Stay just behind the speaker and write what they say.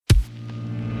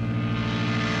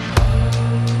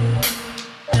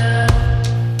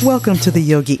Welcome to the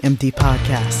Yogi MD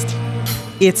podcast.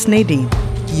 It's Nadine,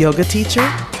 yoga teacher,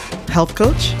 health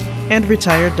coach, and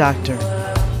retired doctor,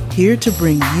 here to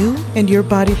bring you and your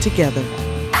body together,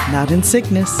 not in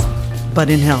sickness, but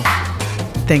in health.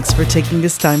 Thanks for taking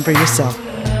this time for yourself.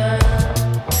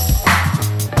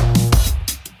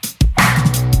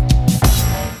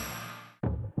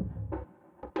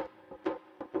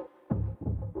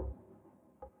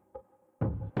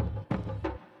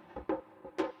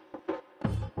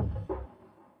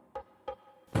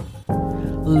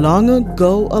 Long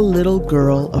ago, a little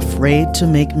girl afraid to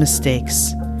make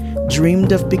mistakes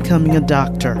dreamed of becoming a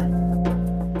doctor.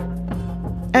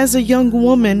 As a young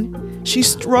woman, she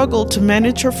struggled to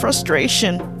manage her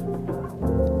frustration.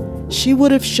 She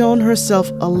would have shown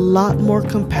herself a lot more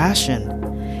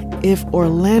compassion if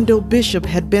Orlando Bishop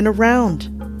had been around.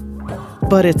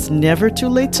 But it's never too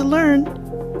late to learn.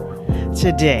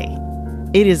 Today,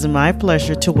 it is my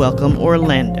pleasure to welcome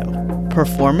Orlando,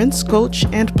 performance coach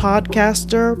and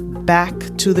podcaster, back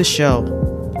to the show.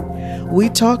 We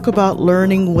talk about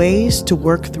learning ways to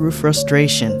work through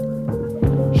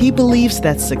frustration. He believes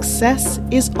that success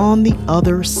is on the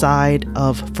other side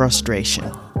of frustration.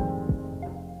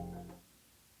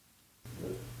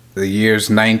 The year's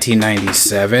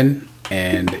 1997,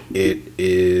 and it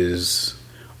is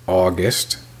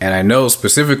August. And I know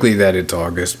specifically that it's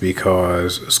August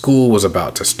because school was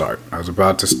about to start. I was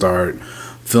about to start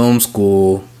film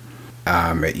school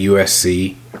at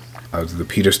USC. I was the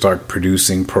Peter Stark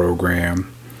producing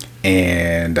program,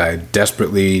 and I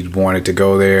desperately wanted to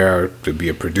go there to be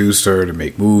a producer, to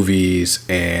make movies.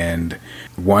 And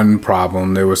one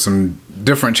problem, there was some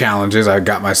different challenges I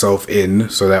got myself in,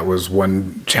 so that was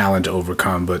one challenge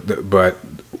overcome. But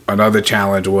another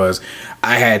challenge was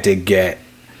I had to get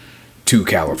to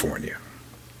California,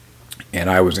 and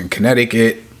I was in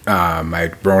Connecticut.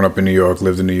 I'd grown up in New York,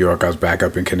 lived in New York. I was back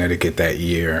up in Connecticut that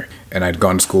year, and I'd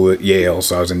gone to school at Yale,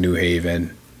 so I was in New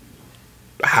Haven.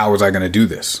 How was I going to do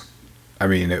this? I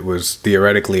mean, it was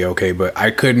theoretically okay, but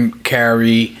I couldn't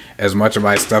carry as much of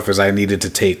my stuff as I needed to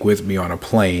take with me on a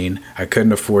plane. I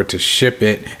couldn't afford to ship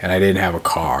it, and I didn't have a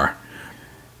car.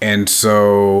 And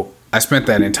so I spent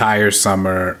that entire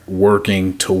summer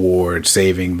working toward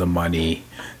saving the money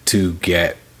to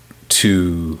get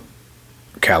to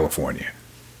California.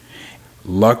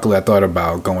 Luckily, I thought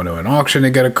about going to an auction to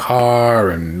get a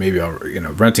car, and maybe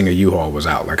renting a U-Haul was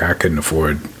out. Like, I couldn't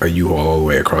afford a U-Haul all the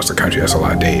way across the country. That's a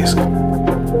lot of days.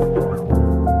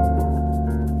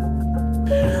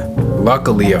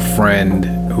 Luckily, a friend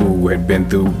who had been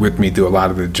with me through a lot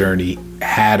of the journey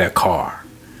had a car.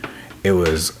 It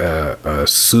was a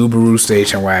Subaru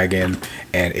station wagon,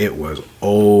 and it was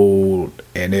old,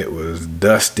 and it was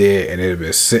dusted, and it had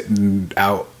been sitting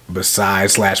out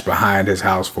behind his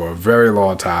house for a very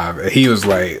long time. And he was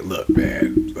like, look,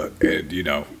 man,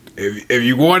 and if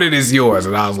you want it, it's yours.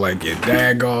 And I was like, you're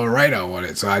daggone right, I want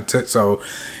it. So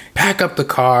pack up the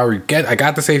car. I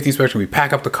got the safety inspection. We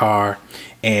pack up the car,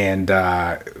 and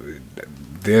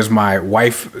there's my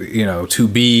wife, to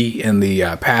be in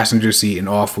the passenger seat, and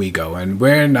off we go. And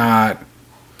we're not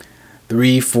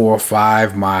 3, 4,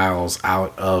 5 miles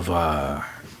out of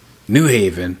New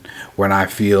Haven when I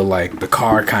feel like the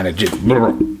car kind of just I'm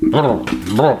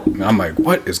like,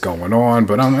 what is going on?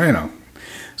 But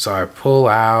so I pull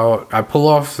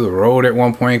off the road at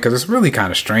one point because it's really kind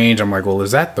of strange. I'm like, well,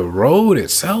 is that the road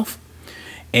itself?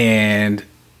 And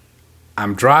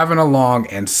I'm driving along,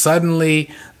 and suddenly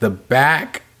the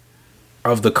back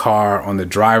of the car on the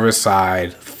driver's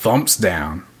side thumps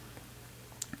down.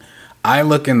 I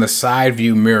look in the side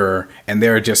view mirror, and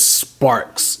there are just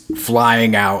sparks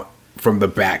flying out from the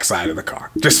back side of the car.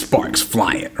 Just sparks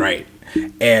flying, right?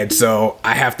 And so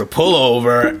I have to pull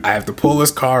over. I have to pull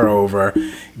this car over,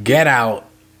 get out,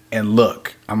 and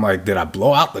look. I'm like, did I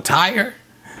blow out the tire?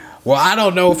 Well, I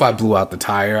don't know if I blew out the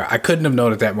tire. I couldn't have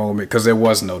known at that moment because there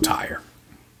was no tire.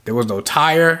 There was no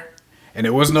tire, and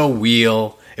there was no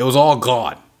wheel. It was all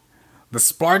gone. The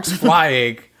sparks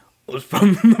flying was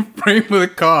from the frame of the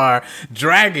car,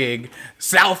 dragging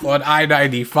south on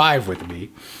I-95 with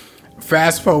me.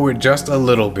 Fast forward just a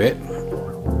little bit.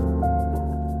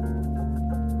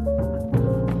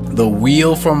 The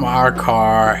wheel from our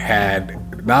car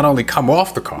had not only come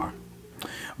off the car,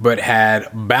 but had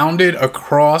bounded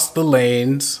across the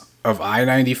lanes of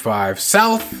I-95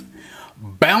 south,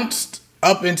 bounced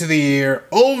up into the air,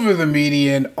 over the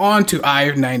median, onto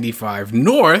I-95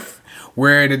 north,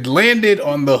 where it had landed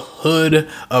on the hood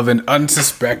of an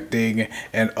unsuspecting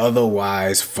and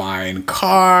otherwise fine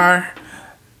car.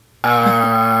 And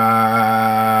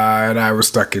I was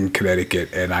stuck in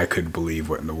Connecticut, and I couldn't believe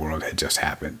what in the world had just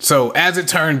happened. So as it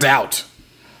turns out,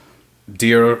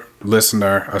 dear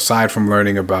listener, aside from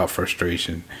learning about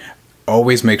frustration,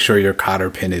 always make sure your cotter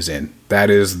pin is in. That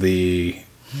is the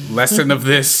lesson of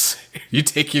this. You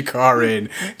take your car in,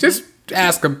 just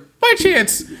ask them, by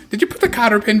chance, did you put the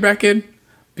cotter pin back in?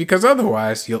 Because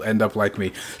otherwise you'll end up like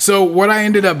me. So what I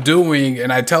ended up doing,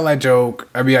 and I tell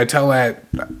that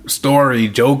story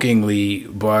jokingly,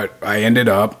 but I ended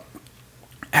up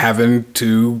having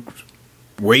to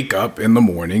wake up in the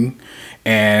morning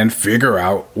and figure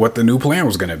out what the new plan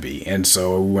was going to be. And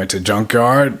so we went to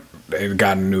Junkyard and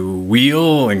got a new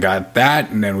wheel and got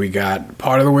that. And then we got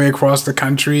part of the way across the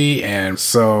country. And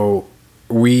so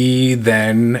we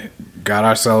then got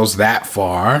ourselves that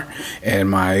far. And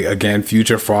my, again,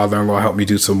 future father-in-law helped me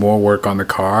do some more work on the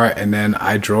car. And then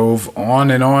I drove on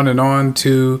and on and on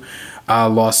to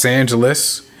Los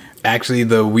Angeles. Actually,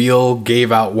 the wheel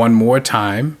gave out one more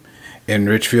time in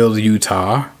Richfield,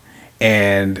 Utah.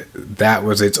 And that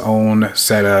was its own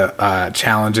set of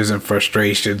challenges and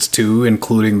frustrations too,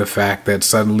 including the fact that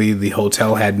suddenly the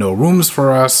hotel had no rooms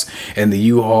for us and the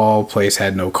U-Haul place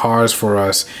had no cars for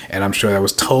us. And I'm sure that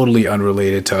was totally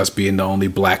unrelated to us being the only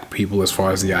black people as far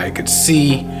as the eye could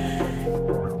see.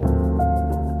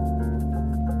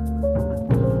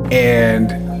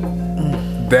 And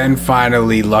then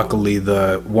finally, luckily,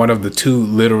 one of the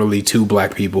literally two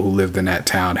black people who lived in that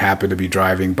town happened to be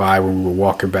driving by when we were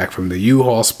walking back from the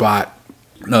U-Haul spot.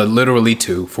 No, literally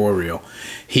two, for real.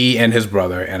 He and his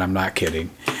brother, and I'm not kidding.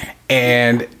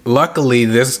 And luckily,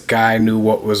 this guy knew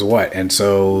what was what. And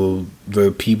so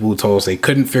the people who told us they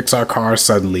couldn't fix our car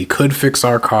suddenly could fix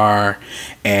our car.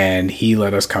 And he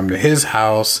let us come to his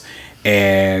house.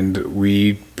 And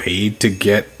we paid to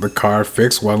get the car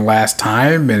fixed one last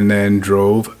time and then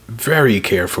drove very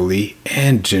carefully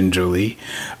and gingerly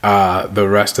the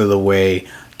rest of the way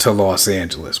to Los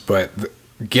Angeles. But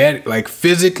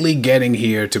physically getting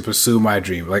here to pursue my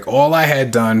dream, like all I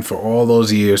had done for all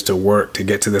those years to work to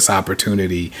get to this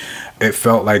opportunity, it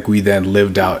felt like we then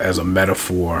lived out as a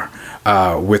metaphor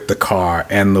with the car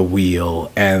and the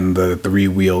wheel and the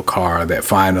 3-wheel car that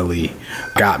finally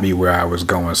got me where I was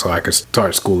going so I could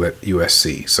start school at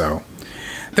USC. So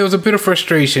there was a bit of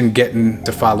frustration getting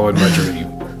to follow in my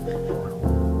dream.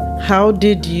 How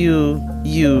did you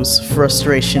use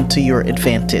frustration to your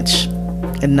advantage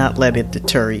and not let it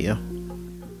deter you?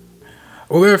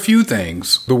 Well, there are a few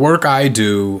things. The work I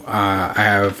do, I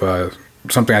have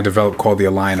something I developed called the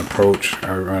Align Approach,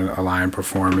 or Align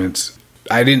Performance.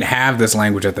 I didn't have this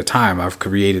language at the time. I've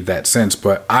created that since,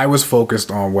 but I was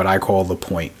focused on what I call the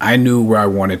point. I knew where I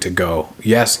wanted to go.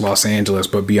 Yes, Los Angeles,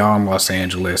 but beyond Los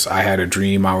Angeles, I had a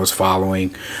dream I was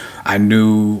following. I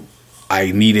knew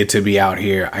I needed to be out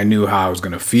here. I knew how I was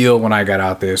going to feel when I got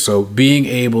out there. So being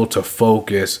able to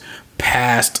focus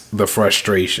past the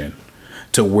frustration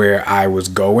to where I was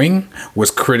going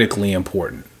was critically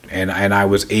important. And I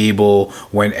was able,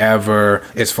 whenever,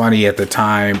 it's funny, at the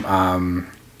time,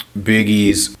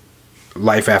 Biggie's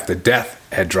Life After Death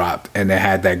had dropped, and they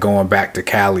had that Going Back to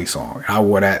Cali song. I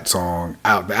wore that song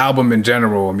out. The album in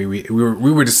general, I mean, we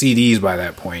were the CDs by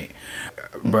that point,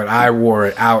 but I wore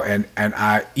it out, and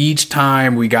I, each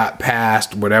time we got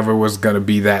past whatever was going to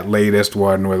be that latest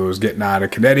one, whether it was getting out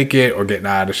of Connecticut or getting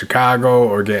out of Chicago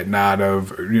or getting out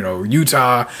of,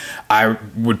 Utah, I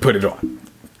would put it on.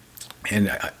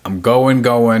 And I'm going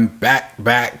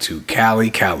back to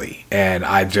Cali. And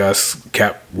I just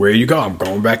kept, where you go? I'm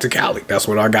going back to Cali. That's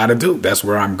what I got to do. That's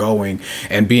where I'm going.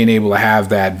 And being able to have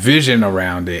that vision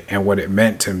around it and what it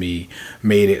meant to me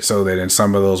made it so that in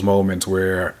some of those moments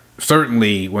where,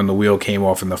 certainly when the wheel came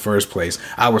off in the first place,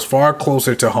 I was far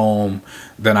closer to home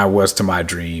than I was to my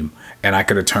dream. And I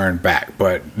could have turned back.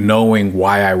 But knowing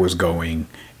why I was going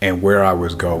and where I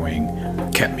was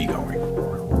going kept me going.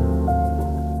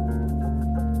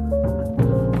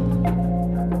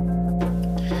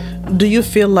 Do you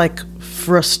feel like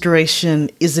frustration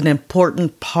is an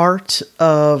important part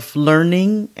of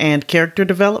learning and character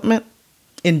development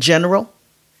in general?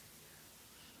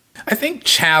 I think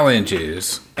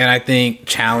challenges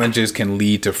can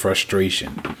lead to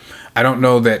frustration. I don't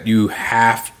know that you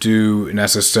have to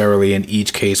necessarily, in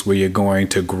each case where you're going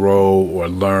to grow or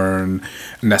learn,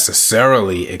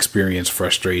 necessarily experience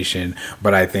frustration,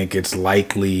 but I think it's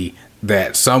likely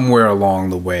that somewhere along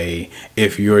the way,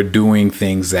 if you're doing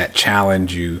things that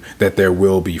challenge you, that there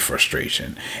will be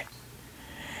frustration.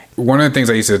 One of the things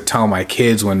I used to tell my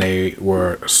kids when they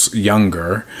were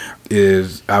younger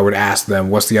is I would ask them,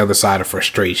 what's the other side of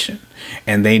frustration?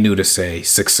 And they knew to say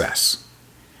success.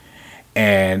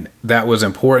 And that was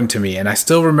important to me. And I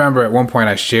still remember at one point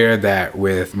I shared that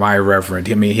with my reverend.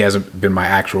 I mean, he hasn't been my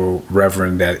actual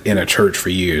reverend that in a church for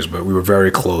years, but we were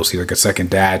very close. He's like a second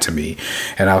dad to me.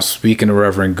 And I was speaking to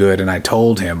Reverend Good, and I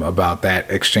told him about that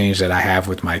exchange that I have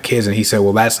with my kids. And he said,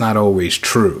 well, that's not always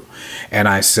true. And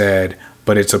I said,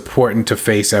 but it's important to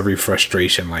face every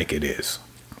frustration like it is.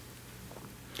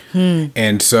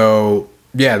 And so,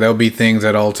 yeah, there'll be things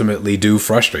that ultimately do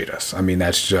frustrate us. I mean,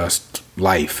 that's just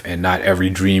life, and not every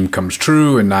dream comes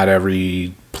true, and not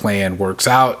every plan works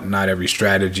out, and not every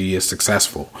strategy is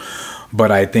successful.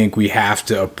 But I think we have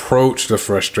to approach the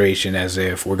frustration as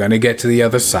if we're going to get to the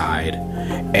other side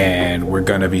and we're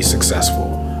going to be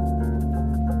successful.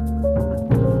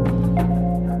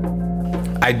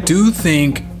 I do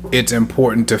think it's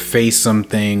important to face some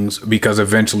things because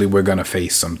eventually we're going to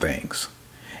face some things.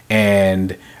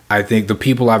 And I think the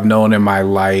people I've known in my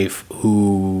life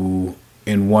who,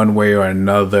 in one way or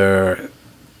another,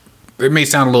 it may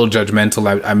sound a little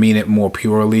judgmental, I mean it more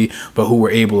purely, but who were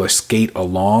able to skate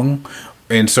along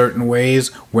in certain ways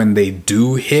when they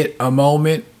do hit a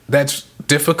moment that's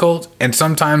difficult. And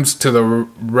sometimes to the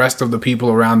rest of the people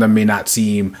around them may not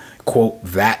seem, quote,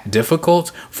 that difficult.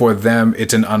 For them,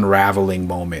 it's an unraveling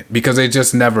moment because they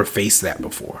just never faced that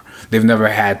before. They've never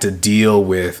had to deal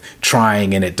with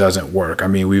trying and it doesn't work. I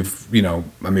mean, we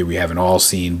haven't all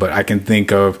seen, but I can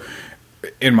think of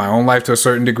in my own life to a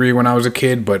certain degree when I was a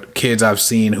kid, but kids I've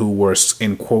seen who were,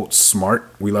 in quote,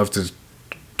 smart. We love to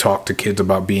talk to kids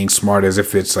about being smart as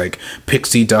if it's like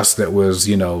pixie dust that was,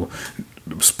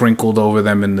 sprinkled over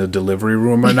them in the delivery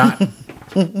room or not.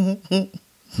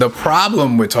 The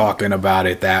problem with talking about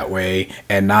it that way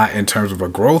and not in terms of a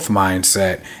growth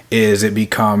mindset is it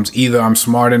becomes either I'm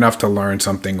smart enough to learn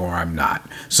something or I'm not.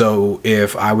 So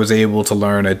if I was able to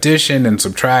learn addition and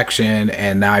subtraction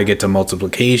and now I get to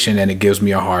multiplication and it gives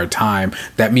me a hard time,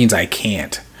 that means I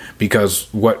can't, because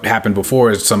what happened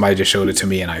before is somebody just showed it to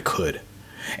me and I could.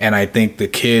 And I think the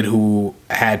kid who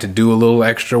had to do a little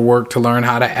extra work to learn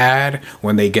how to add,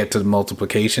 when they get to the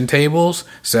multiplication tables,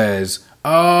 says,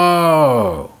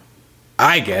 oh,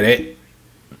 I get it.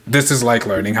 This is like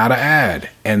learning how to add.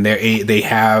 And they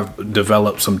have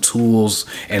developed some tools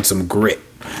and some grit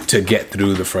to get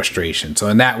through the frustration. So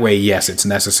in that way, yes, it's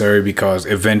necessary because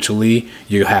eventually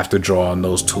you have to draw on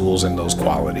those tools and those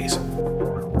qualities.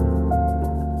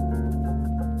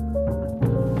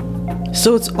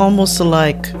 So it's almost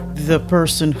like the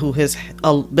person who has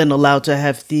been allowed to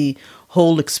have the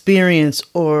whole experience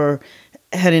or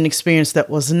had an experience that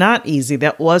was not easy,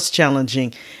 that was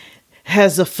challenging,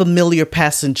 has a familiar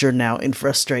passenger now in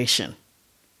frustration.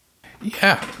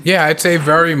 Yeah, I'd say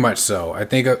very much so. I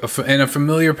think in a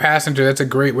familiar passenger, that's a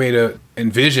great way to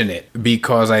envision it,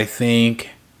 because I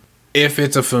think if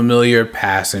it's a familiar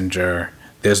passenger,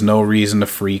 there's no reason to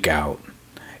freak out.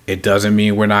 It doesn't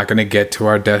mean we're not going to get to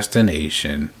our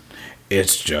destination.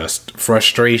 It's just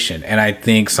frustration. And I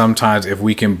think sometimes if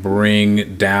we can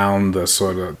bring down the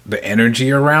sort of the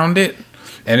energy around it,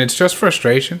 and it's just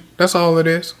frustration, that's all it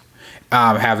is.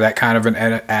 Have that kind of an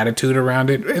attitude around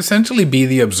it. Essentially be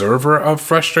the observer of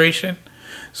frustration.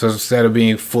 So instead of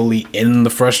being fully in the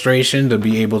frustration, to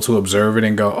be able to observe it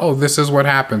and go, oh, this is what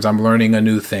happens. I'm learning a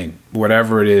new thing.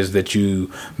 Whatever it is that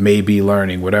you may be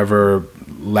learning, whatever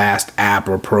last app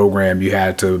or program you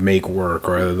had to make work,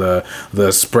 or the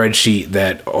spreadsheet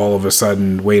that all of a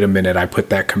sudden, wait a minute, I put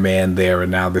that command there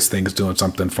and now this thing's doing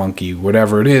something funky,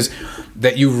 whatever it is,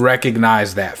 that you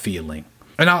recognize that feeling.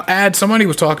 And I'll add, somebody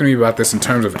was talking to me about this in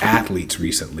terms of athletes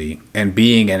recently and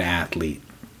being an athlete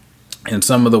and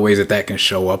some of the ways that can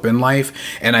show up in life.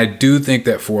 And I do think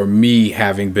that for me,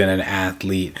 having been an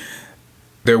athlete,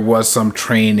 there was some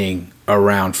training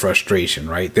around frustration,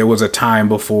 right? There was a time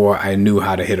before I knew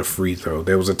how to hit a free throw.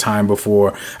 There was a time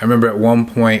before, I remember at one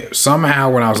point, somehow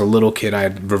when I was a little kid, I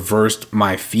had reversed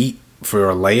my feet for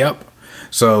a layup.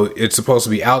 So it's supposed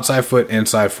to be outside foot,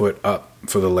 inside foot, up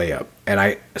for the layup. And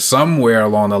I, somewhere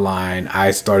along the line,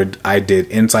 I did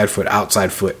inside foot,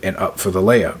 outside foot, and up for the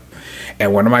layup.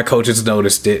 And one of my coaches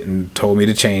noticed it and told me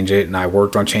to change it. And I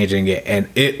worked on changing it. And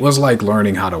it was like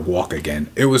learning how to walk again.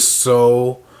 It was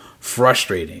so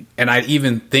frustrating. And I'd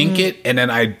even think it and then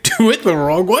I'd do it the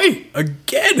wrong way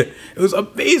again. It was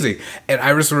amazing. And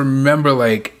I just remember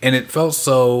and it felt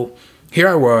so, here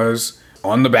I was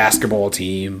on the basketball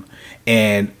team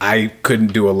and I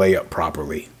couldn't do a layup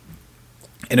properly.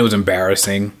 And it was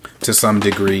embarrassing to some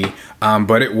degree.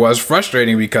 But it was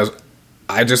frustrating because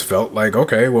I just felt like,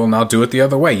 okay, well, now do it the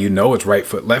other way. It's right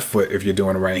foot, left foot. If you're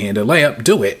doing a right-handed layup,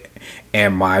 do it.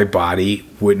 And my body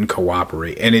wouldn't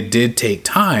cooperate. And it did take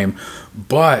time,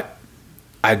 but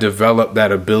I developed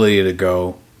that ability to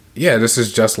go, yeah, this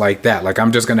is just like that. Like,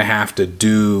 I'm just going to have to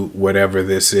do whatever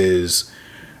this is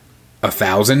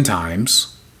 1,000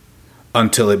 times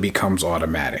until it becomes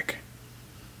automatic.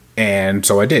 And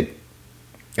so I did.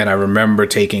 And I remember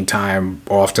taking time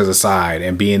off to the side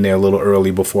and being there a little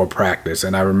early before practice.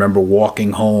 And I remember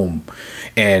walking home,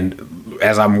 and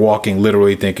as I'm walking,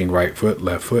 literally thinking right foot,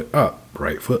 left foot, up,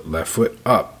 right foot, left foot,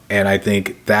 up. And I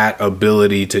think that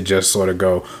ability to just sort of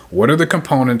go, what are the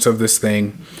components of this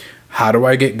thing? How do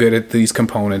I get good at these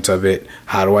components of it?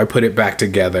 How do I put it back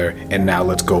together? And now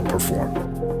let's go perform.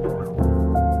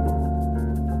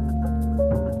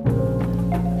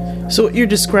 So what you're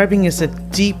describing is a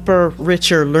deeper,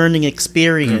 richer learning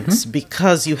experience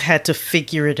because you had to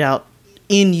figure it out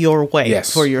in your way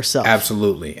for yourself.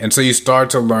 Absolutely. And so you start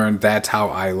to learn, that's how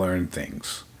I learn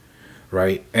things,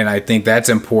 right? And I think that's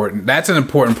important. That's an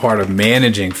important part of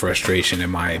managing frustration, in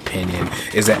my opinion,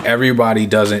 is that everybody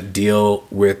doesn't deal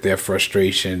with their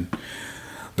frustration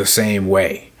the same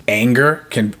way. Anger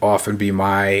can often be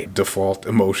my default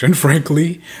emotion,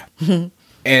 frankly.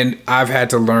 And I've had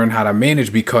to learn how to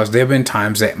manage, because there have been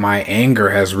times that my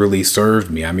anger has really served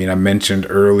me. I mean, I mentioned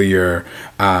earlier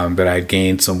that I'd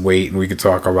gained some weight, and we could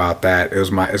talk about that.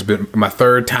 It's been my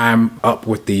third time up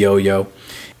with the yo-yo,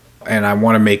 and I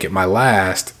want to make it my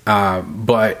last.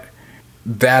 But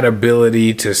that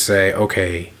ability to say,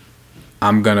 okay,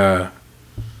 I'm going to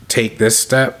take this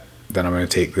step, then I'm going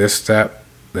to take this step,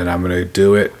 then I'm going to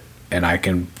do it, and I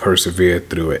can persevere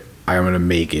through it. I'm going to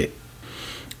make it.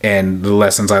 And the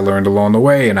lessons I learned along the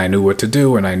way, and I knew what to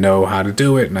do, and I know how to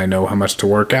do it, and I know how much to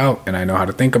work out, and I know how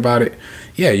to think about it.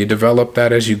 Yeah, you develop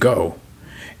that as you go.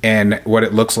 And what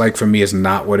it looks like for me is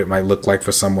not what it might look like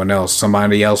for someone else.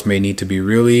 Somebody else may need to be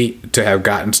really, to have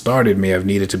gotten started, may have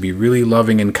needed to be really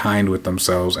loving and kind with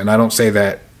themselves. And I don't say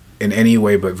that in any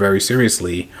way, but very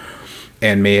seriously,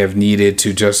 and may have needed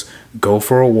to just go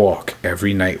for a walk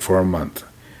every night for a month.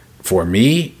 For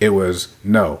me, it was,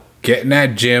 no, get in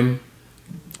that gym.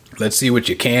 Let's see what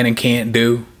you can and can't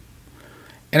do.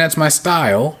 And that's my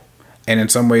style. And in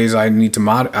some ways, I've needed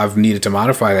to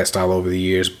modify that style over the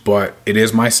years, but it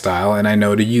is my style, and I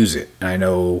know to use it. And I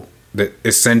know that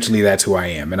essentially that's who I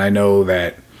am. And I know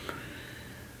that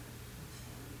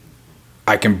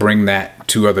I can bring that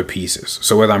to other pieces.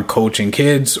 So whether I'm coaching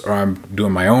kids or I'm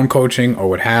doing my own coaching or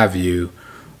what have you,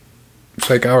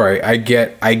 it's like, all right, I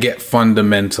get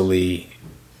fundamentally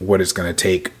what it's going to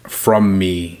take from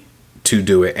me to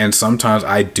do it. And sometimes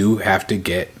I do have to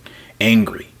get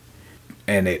angry,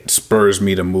 and it spurs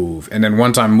me to move. And then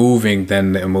once I'm moving,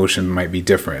 then the emotion might be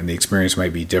different and the experience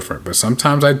might be different. But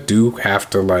sometimes I do have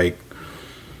to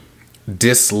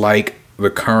dislike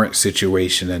the current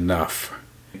situation enough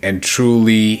and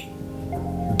truly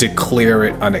declare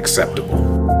it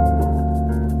unacceptable.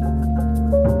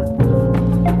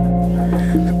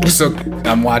 So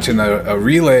I'm watching a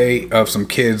relay of some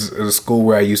kids at a school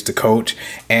where I used to coach,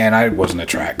 and I wasn't a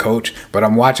track coach, but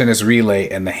I'm watching this relay,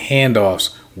 and the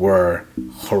handoffs were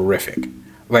horrific.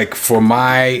 Like, for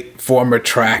my former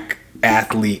track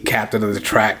athlete, captain of the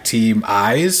track team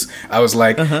eyes, I was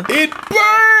like, it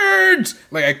burns!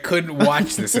 Like, I couldn't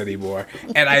watch this anymore.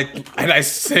 And I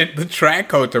sent the track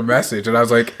coach a message, and I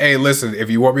was like, hey, listen, if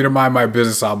you want me to mind my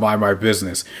business, I'll mind my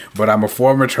business. But I'm a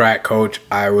former track coach.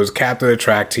 I was captain of the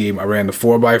track team. I ran the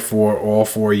 4x4 all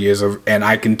 4 years and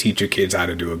I can teach your kids how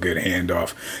to do a good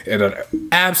handoff. And it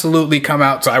absolutely come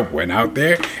out. So I went out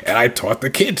there and I taught the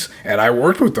kids, and I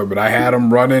worked with them, and I had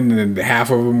them running, and half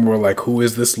of them were like, who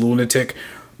is this lunatic?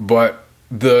 But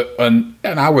and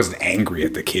I wasn't angry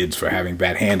at the kids for having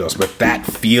bad handles, but that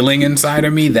feeling inside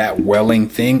of me, that welling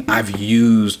thing, I've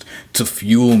used to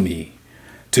fuel me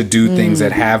to do things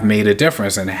that have made a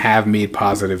difference and have made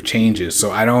positive changes.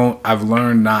 So I've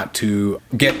learned not to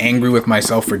get angry with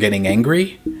myself for getting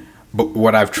angry, but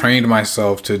what I've trained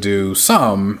myself to do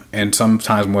and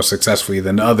sometimes more successfully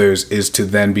than others, is to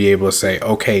then be able to say,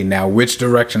 okay, now which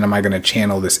direction am I going to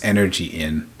channel this energy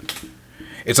in?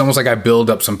 It's almost like I build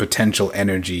up some potential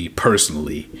energy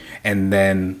personally, and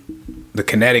then the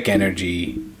kinetic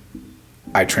energy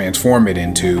I transform it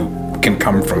into can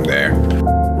come from there.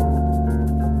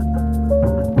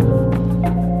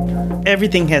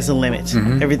 Everything has a limit.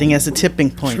 Everything has a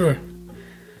tipping point. Sure.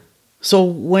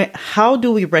 So how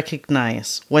do we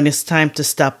recognize when it's time to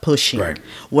stop pushing? Right.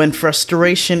 When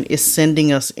frustration is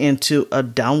sending us into a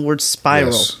downward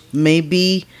spiral,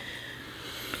 maybe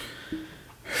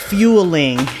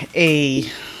fueling a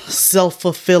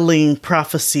self-fulfilling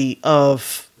prophecy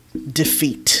of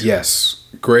defeat. Yes.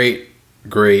 Great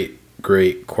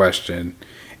question.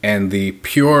 And the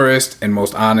purest and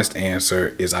most honest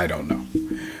answer is I don't know.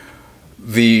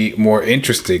 The more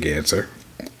interesting answer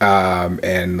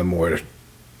And the more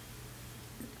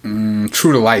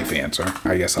true to life answer,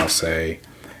 I guess I'll say,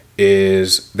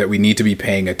 is that we need to be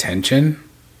paying attention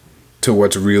to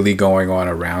what's really going on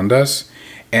around us.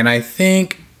 And I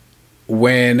think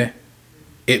when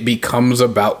it becomes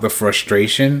about the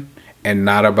frustration and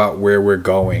not about where we're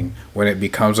going, when it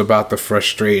becomes about the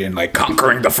frustration, like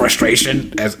conquering the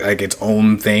frustration as like its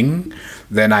own thing,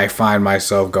 then I find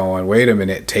myself going, wait a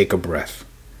minute, take a breath.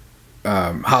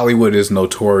 Hollywood is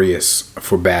notorious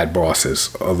for bad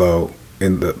bosses, although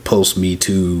in the post-Me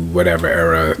Too whatever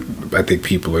era, I think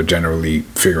people are generally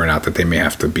figuring out that they may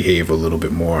have to behave a little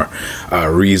bit more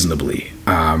reasonably.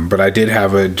 But I did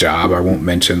have a job. I won't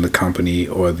mention the company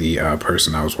or the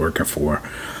person I was working for.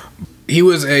 He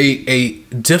was a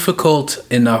difficult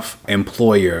enough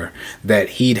employer that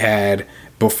he'd had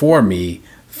before me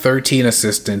 13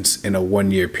 assistants in a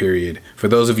 1-year period. For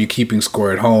those of you keeping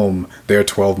score at home, there are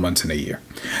 12 months in a year.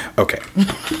 Okay.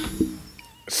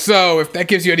 So if that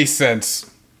gives you any sense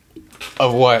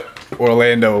of what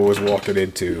Orlando was walking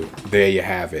into, there you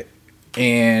have it.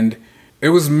 And it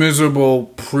was miserable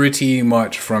pretty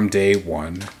much from day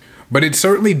one. But it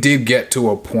certainly did get to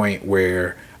a point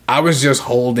where I was just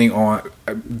holding on.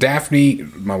 Daphne,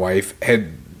 my wife,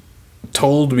 had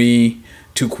told me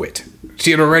to quit.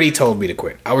 She had already told me to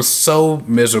quit. I was so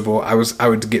miserable. I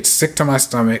would get sick to my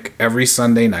stomach every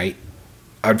Sunday night.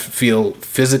 I'd feel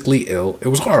physically ill. It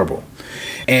was horrible.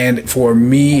 And for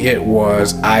me, it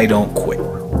was, I don't quit.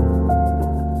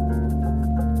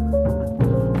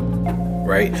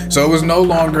 Right? So it was no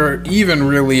longer even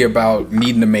really about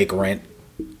needing to make rent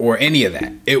or any of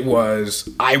that. It was,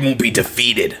 I won't be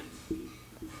defeated.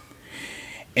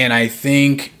 And I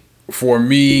think for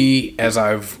me, as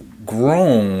I've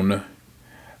grown,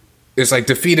 it's like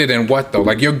defeated in what though?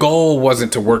 Like your goal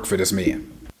wasn't to work for this man.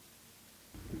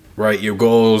 Right? Your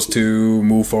goal is to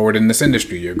move forward in this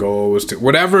industry. Your goal was to,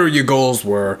 whatever your goals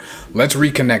were, let's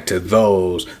reconnect to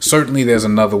those. Certainly there's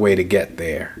another way to get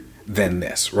there than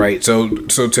this, right? So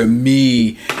to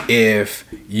me, if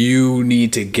you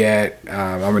need to get,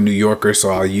 I'm a New Yorker, so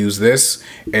I'll use this.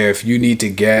 If you need to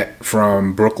get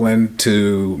from Brooklyn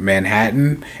to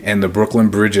Manhattan and the Brooklyn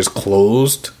Bridge is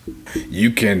closed,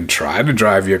 you can try to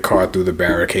drive your car through the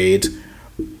barricades,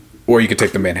 or you could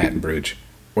take the Manhattan Bridge.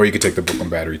 Or you could take the Brooklyn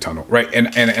Battery Tunnel, right? And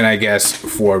I guess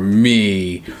for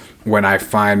me, when I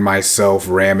find myself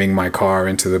ramming my car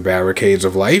into the barricades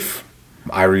of life,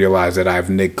 I realize that I've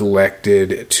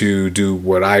neglected to do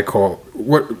what I call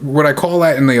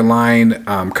that in the Align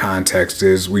context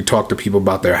is we talk to people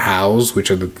about their hows, which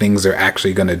are the things they're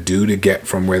actually going to do to get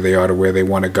from where they are to where they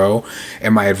want to go.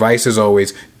 And my advice is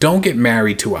always, don't get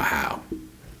married to a how.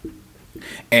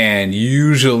 And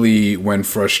usually when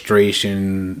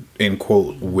frustration, in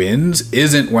quote, wins,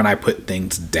 isn't when I put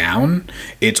things down.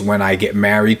 It's when I get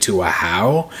married to a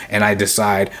how and I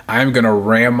decide I'm going to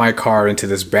ram my car into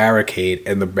this barricade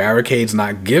and the barricade's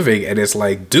not giving. And it's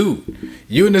like, dude,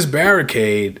 you and this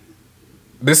barricade,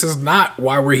 this is not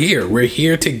why we're here. We're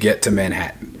here to get to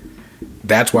Manhattan.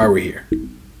 That's why we're here.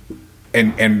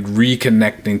 And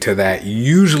reconnecting to that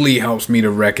usually helps me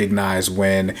to recognize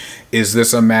when, is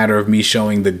this a matter of me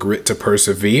showing the grit to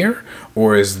persevere?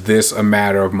 Or is this a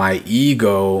matter of my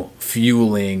ego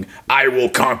fueling, I will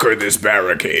conquer this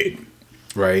barricade,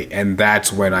 right? And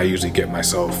that's when I usually get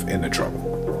myself into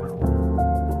trouble.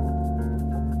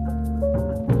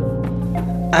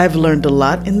 I've learned a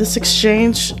lot in this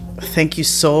exchange. Thank you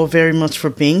so very much for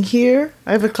being here.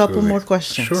 I have a couple more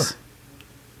questions. Sure.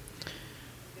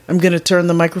 I'm going to turn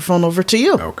the microphone over to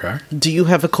you. Okay. Do you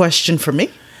have a question for me?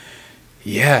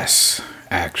 Yes,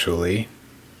 actually.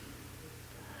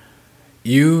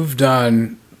 You've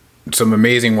done some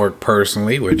amazing work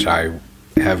personally, which I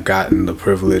have gotten the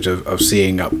privilege of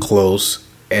seeing up close.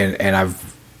 And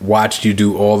I've watched you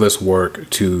do all this work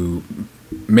to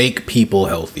make people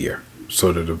healthier,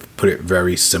 sort of to put it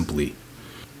very simply.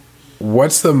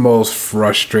 What's the most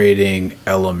frustrating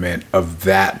element of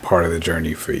that part of the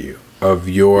journey for you? Of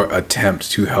your attempt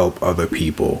to help other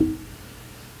people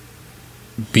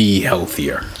be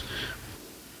healthier?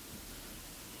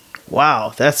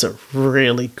 Wow, that's a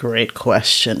really great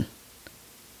question.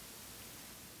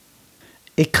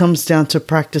 It comes down to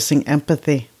practicing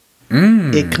empathy.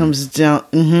 It comes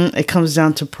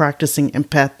down to practicing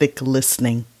empathic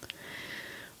listening.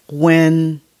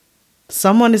 When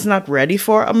someone is not ready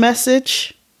for a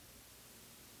message,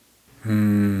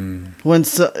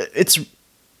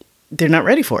 they're not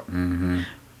ready for it.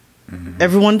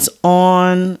 Everyone's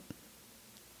on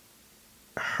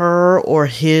her or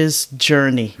his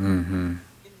journey.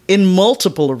 in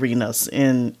multiple arenas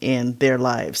in their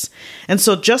lives. And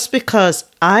so just because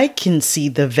I can see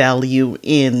the value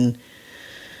in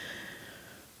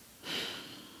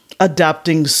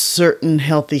adopting certain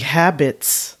healthy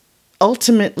habits,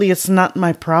 ultimately it's not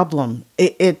my problem.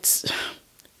 It's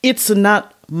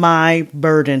not my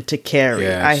burden to carry.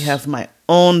 Yes. I have my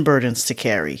own burdens to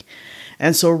carry.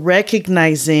 And so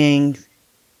recognizing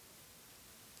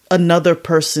another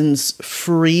person's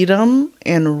freedom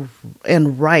and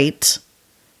right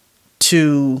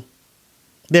to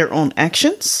their own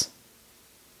actions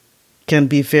can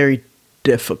be very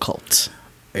difficult.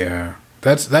 Yeah.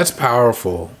 That's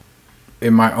powerful.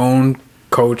 In my own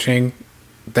coaching,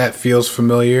 that feels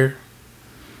familiar.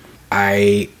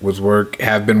 I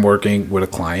have been working with a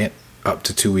client up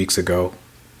to 2 weeks ago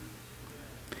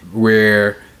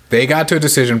where they got to a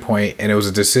decision point, and it was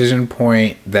a decision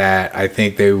point that I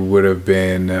think they would have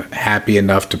been happy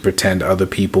enough to pretend other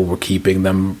people were keeping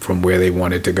them from where they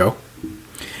wanted to go.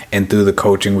 And through the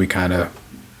coaching, we kind of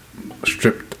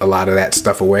stripped a lot of that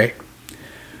stuff away.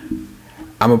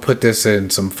 I'm going to put this in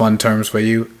some fun terms for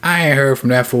you. I ain't heard from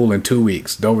that fool in 2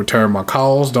 weeks. Don't return my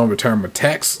calls. Don't return my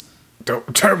texts. Don't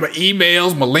return my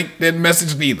emails, my LinkedIn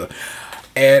message neither.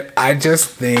 And I just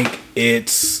think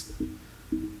it's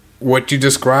what you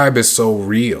describe is so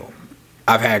real.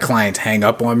 I've had clients hang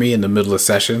up on me in the middle of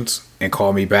sessions and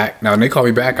call me back. Now, when they call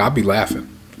me back, I'll be laughing.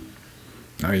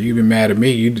 Now, you've been mad at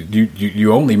me.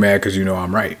 You only mad because you know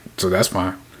I'm right. So that's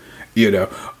fine.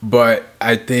 But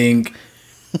I think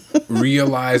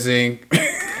realizing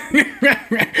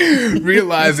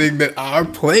that our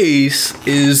place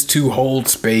is to hold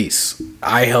space.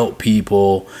 I help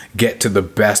people get to the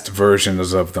best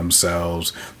versions of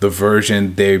themselves, the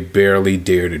version they barely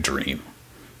dare to dream.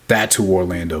 That's who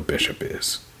Orlando Bishop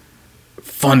is,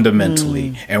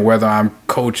 fundamentally. And whether I'm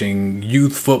coaching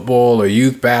youth football or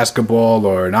youth basketball,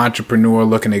 or an entrepreneur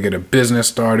looking to get a business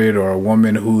started, or a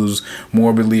woman who's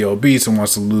morbidly obese and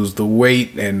wants to lose the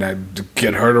weight and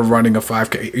get her to running a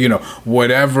 5K,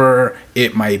 whatever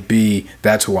it might be,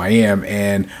 that's who I am.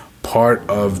 And part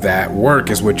of that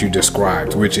work is what you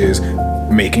described, which is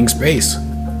making space.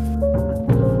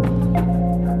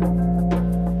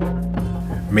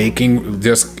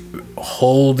 Just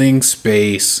holding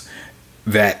space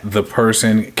that the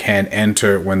person can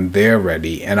enter when they're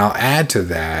ready. And I'll add to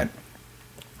that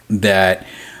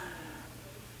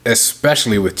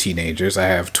especially with teenagers, I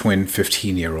have twin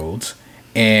 15-year-olds,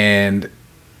 and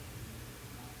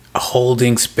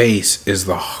holding space is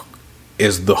the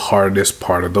hardest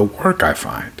part of the work, I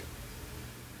find.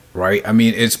 Right? I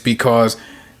mean, it's because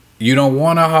you don't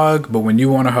want to hug, but when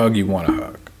you want to hug, you want to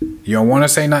hug. You don't want to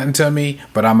say nothing to me,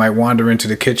 but I might wander into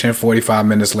the kitchen 45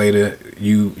 minutes later,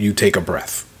 you take a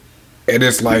breath. And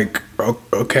it's like,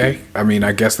 okay. I mean,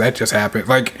 I guess that just happened.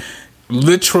 Like,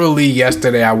 literally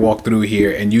yesterday I walked through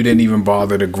here and you didn't even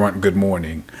bother to grunt good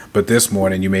morning. But this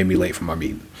morning you made me late for my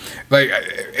meeting. Like,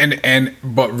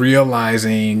 but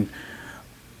realizing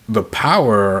the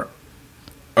power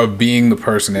of being the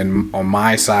person on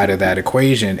my side of that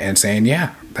equation and saying,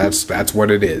 yeah, that's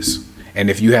what it is. And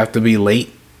if you have to be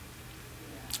late,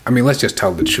 I mean, let's just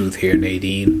tell the truth here,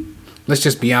 Nadine. Let's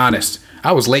just be honest.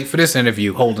 I was late for this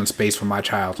interview holding space for my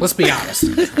child. Let's be honest.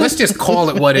 Let's just call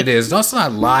it what it is. Let's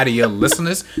not lie to your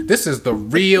listeners. This is the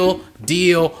real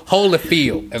deal,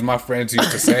 Holyfield, as my friends used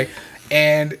to say.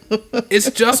 And it's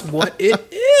just what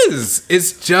it is.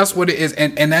 It's just what it is.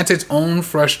 And that's its own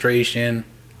frustration.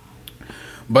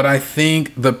 But I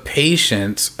think the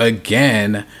patience,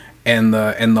 again, and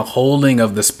the holding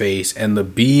of the space and the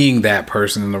being that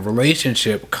person in the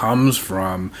relationship comes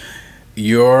from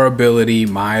your ability,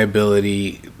 my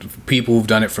ability, people who've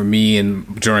done it for me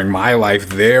and during my life,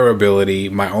 their ability.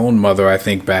 My own mother, I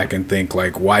think back and think,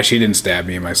 like, why she didn't stab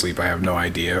me in my sleep, I have no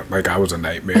idea. Like, I was a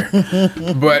nightmare.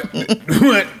 but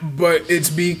it's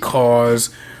because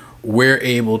we're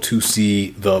able to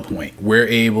see the point. We're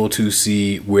able to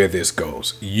see where this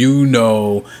goes.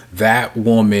 That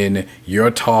woman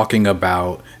you're talking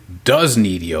about does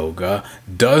need yoga,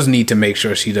 does need to make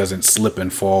sure she doesn't slip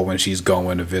and fall when she's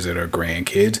going to visit her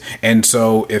grandkids. And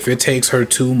so if it takes her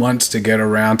 2 months to get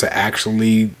around to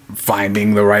actually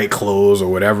finding the right clothes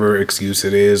or whatever excuse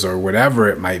it is or whatever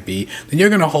it might be, then you're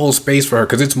going to hold space for her,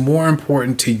 because it's more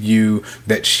important to you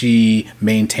that she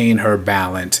maintain her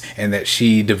balance and that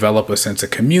she develop a sense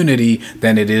of community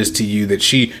than it is to you that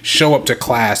she show up to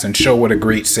class and show what a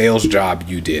great sales job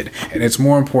you did. And it's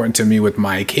more important to me with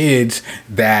my kids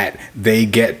that they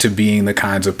get to being the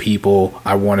kinds of people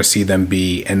I want to see them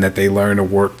be, and that they learn to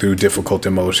work through difficult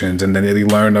emotions, and then they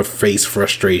learn to face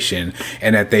frustration,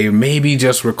 and that they maybe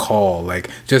just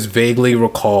vaguely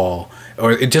recall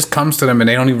or it just comes to them and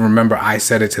they don't even remember I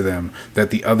said it to them, that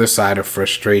the other side of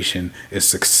frustration is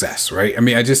success, right? I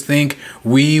mean, I just think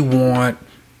we want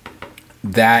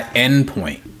that end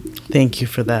point. Thank you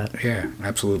for that. Yeah,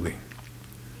 absolutely.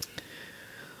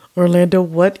 Orlando,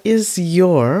 what is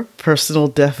your personal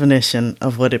definition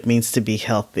of what it means to be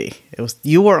healthy?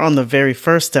 You were on the very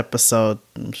first episode.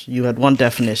 You had one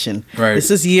definition. Right.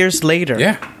 This is years later.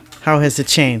 Yeah. How has it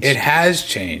changed? It has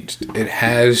changed. It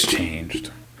has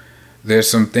changed. There's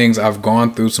some things I've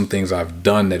gone through, some things I've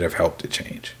done that have helped it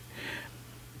change.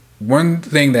 One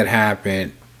thing that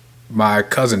happened, my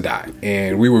cousin died,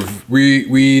 and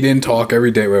we didn't talk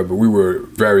every day, but we were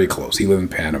very close. He lived in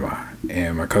Panama,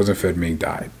 and my cousin Fed Ming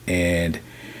died, and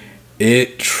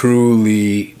it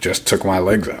truly just took my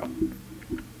legs out.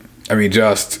 I mean,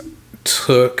 just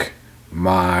took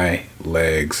my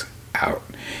legs out.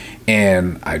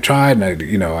 And I tried,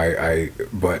 and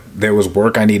but there was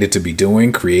work I needed to be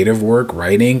doing, creative work,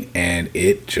 writing, and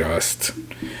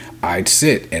I'd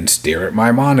sit and stare at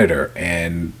my monitor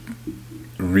and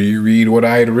reread what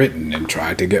I had written and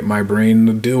try to get my brain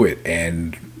to do it.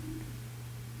 And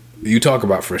you talk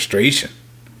about frustration.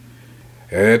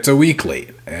 It's a week late,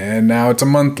 and now it's a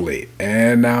month late,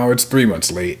 and now it's 3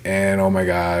 months late, and oh my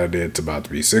God, it's about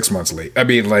to be 6 months late. I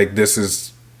mean, like, this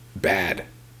is bad.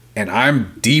 And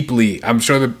I'm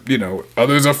sure that,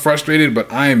 others are frustrated,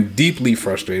 but I am deeply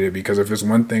frustrated because if there's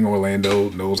one thing Orlando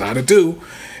knows how to do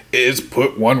is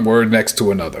put one word next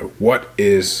to another. What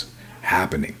is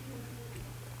happening?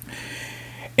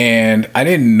 And I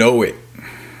didn't know it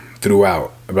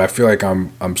throughout, but I feel like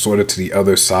I'm sort of to the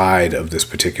other side of this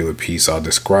particular piece. I'll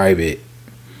describe it.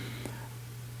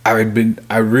 I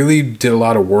really did a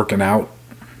lot of working out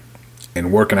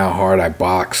hard. I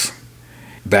box.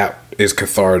 That is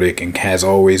cathartic and has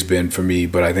always been for me,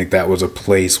 but I think that was a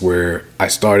place where I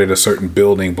started a certain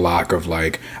building block of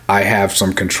like, I have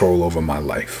some control over my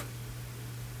life.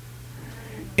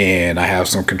 And I have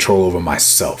some control over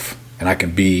myself. And I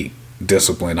can be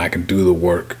disciplined. I can do the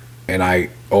work. And I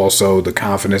also, the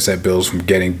confidence that builds from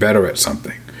getting better at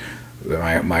something.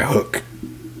 My hook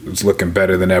is looking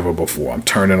better than ever before. I'm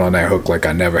turning on that hook like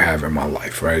I never have in my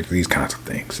life, right? These kinds of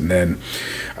things. And then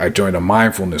I joined a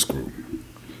mindfulness group.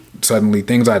 Suddenly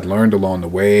things I'd learned along the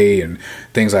way and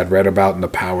things I'd read about in The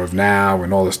Power of Now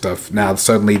and all this stuff, now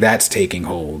suddenly that's taking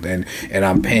hold, and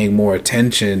I'm paying more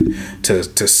attention to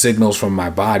signals from my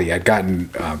body. I'd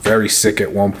gotten very sick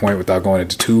at one point without going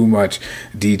into too much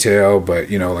detail,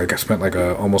 but I spent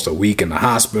almost a week in the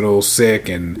hospital sick,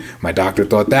 and my doctor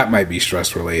thought that might be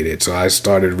stress related. So I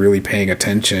started really paying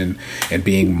attention and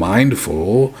being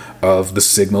mindful of the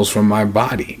signals from my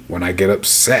body. When I get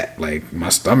upset, like my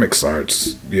stomach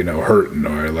starts hurting,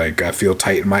 or like I feel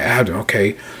tight in my abdomen.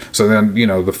 Okay, so then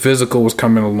the physical was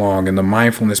coming along and the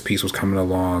mindfulness piece was coming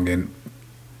along, and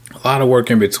a lot of work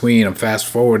in between. I'm fast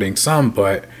forwarding some,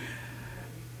 but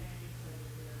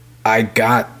I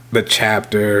got the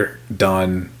chapter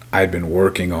done I'd been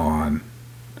working on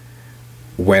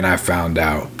when I found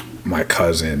out my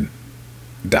cousin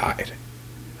died.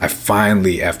 I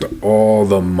finally, after all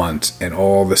the months and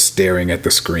all the staring at the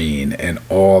screen and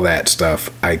all that stuff,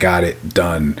 I got it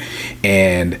done.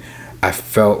 And I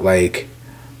felt like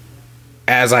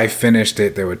as I finished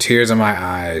it, there were tears in my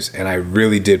eyes, and I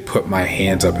really did put my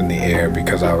hands up in the air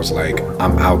because I was like,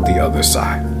 I'm out the other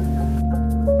side.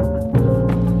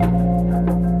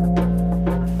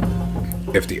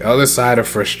 If the other side of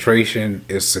frustration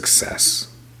is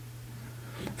success,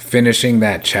 finishing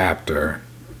that chapter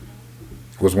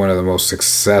was one of the most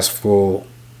successful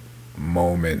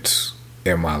moments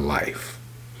in my life.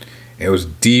 It was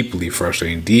deeply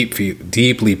frustrating,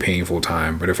 deeply painful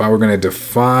time. But if I were going to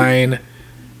define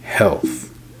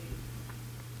health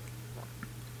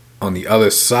on the other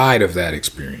side of that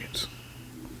experience,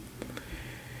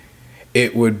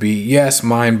 it would be, yes,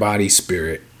 mind, body,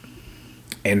 spirit.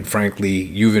 And frankly,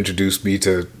 you've introduced me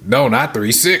to, no, not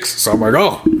 3-6. So I'm like,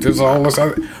 oh, this is all this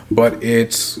other. But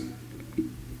it's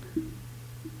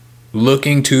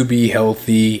looking to be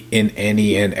healthy in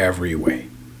any and every way.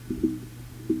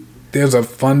 There's a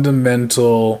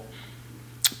fundamental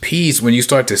piece when you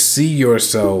start to see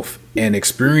yourself and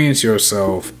experience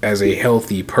yourself as a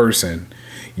healthy person,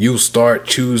 you start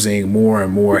choosing more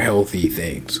and more healthy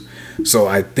things. So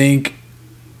I think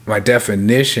my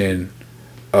definition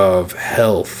of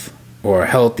health or a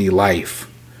healthy life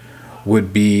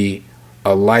would be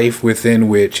a life within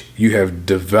which you have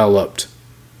developed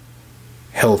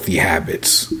healthy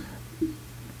habits.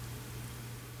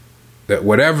 That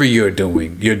whatever you're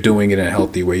doing it in a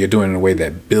healthy way. You're doing it in a way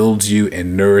that builds you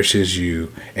and nourishes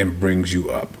you and brings you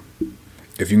up.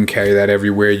 If you can carry that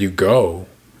everywhere you go,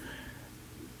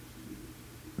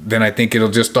 then I think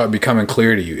it'll just start becoming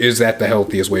clear to you. Is that the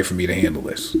healthiest way for me to handle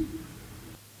this?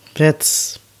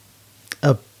 That's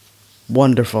a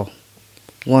wonderful,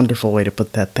 wonderful way to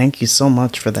put that. Thank you so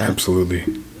much for that. Absolutely.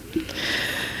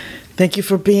 Thank you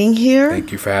for being here.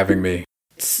 Thank you for having me.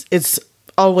 It's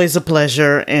always a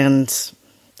pleasure, and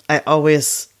I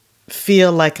always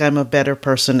feel like I'm a better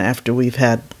person after we've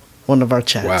had one of our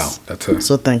chats. Wow,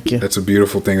 so thank you. That's a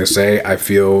beautiful thing to say. I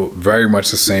feel very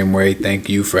much the same way. Thank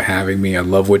you for having me. I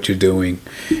love what you're doing,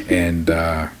 and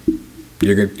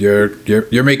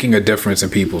you're making a difference in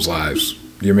people's lives.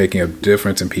 You're making a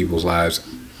difference in people's lives,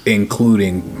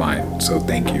 including mine. So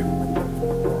thank you.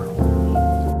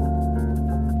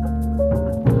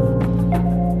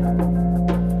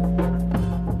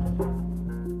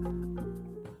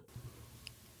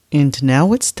 And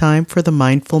now it's time for the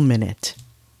Mindful Minute.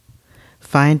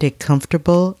 Find a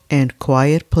comfortable and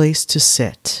quiet place to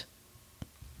sit.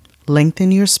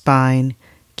 Lengthen your spine,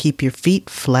 keep your feet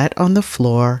flat on the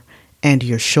floor, and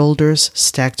your shoulders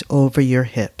stacked over your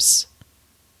hips.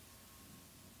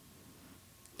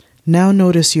 Now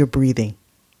notice your breathing.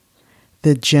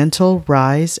 The gentle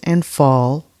rise and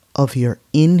fall of your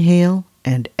inhale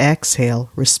and exhale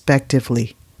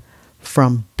respectively,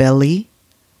 from belly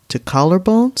to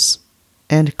collarbones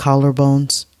and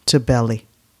collarbones to belly.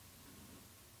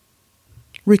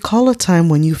 Recall a time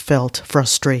when you felt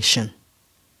frustration.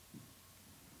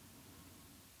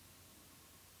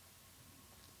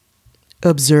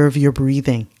 Observe your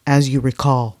breathing as you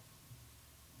recall.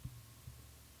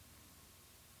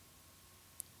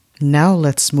 Now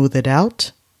let's smooth it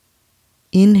out,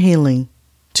 inhaling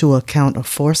to a count of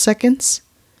 4 seconds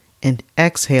and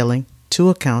exhaling to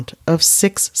a count of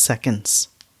 6 seconds.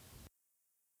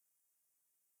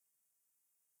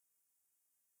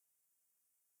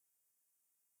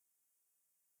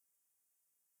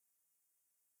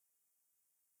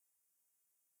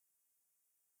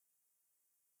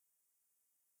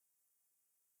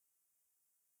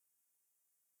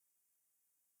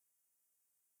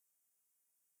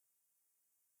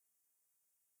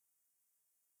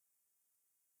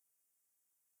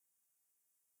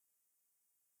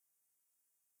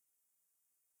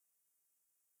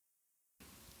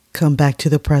 Come back to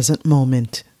the present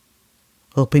moment.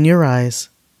 Open your eyes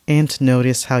and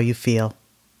notice how you feel.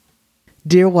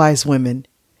 Dear wise women,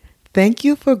 thank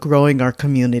you for growing our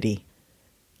community.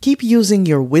 Keep using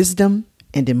your wisdom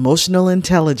and emotional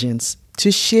intelligence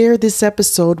to share this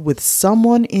episode with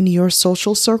someone in your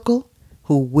social circle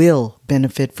who will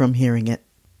benefit from hearing it.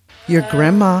 Your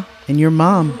grandma and your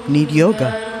mom need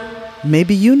yoga.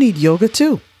 Maybe you need yoga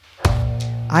too.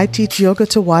 I teach yoga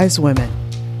to wise women.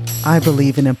 I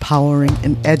believe in empowering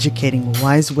and educating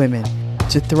wise women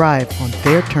to thrive on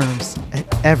their terms at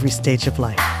every stage of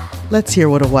life. Let's hear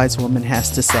what a wise woman has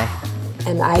to say.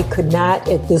 And I could not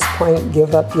at this point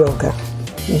give up yoga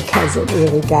because it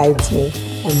really guides me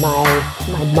and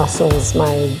my muscles,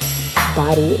 my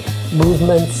body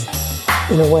movements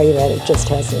in a way that it just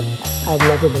hasn't, I've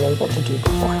never been able to do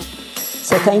before.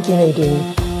 So thank you,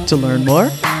 Nadine. To learn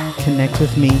more, connect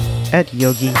with me at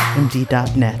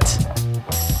yogimd.net.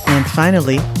 And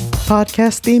finally,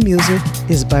 podcast theme music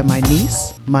is by my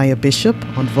niece, Maya Bishop,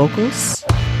 on vocals,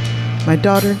 my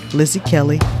daughter, Lizzie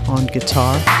Kelly, on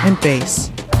guitar and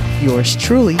bass, yours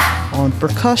truly on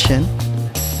percussion,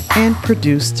 and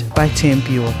produced by Tim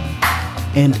Buell.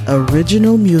 And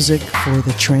original music for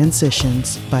the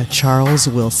transitions by Charles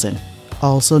Wilson,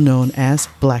 also known as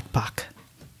Black Pac.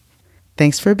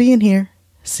 Thanks for being here.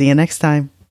 See you next time.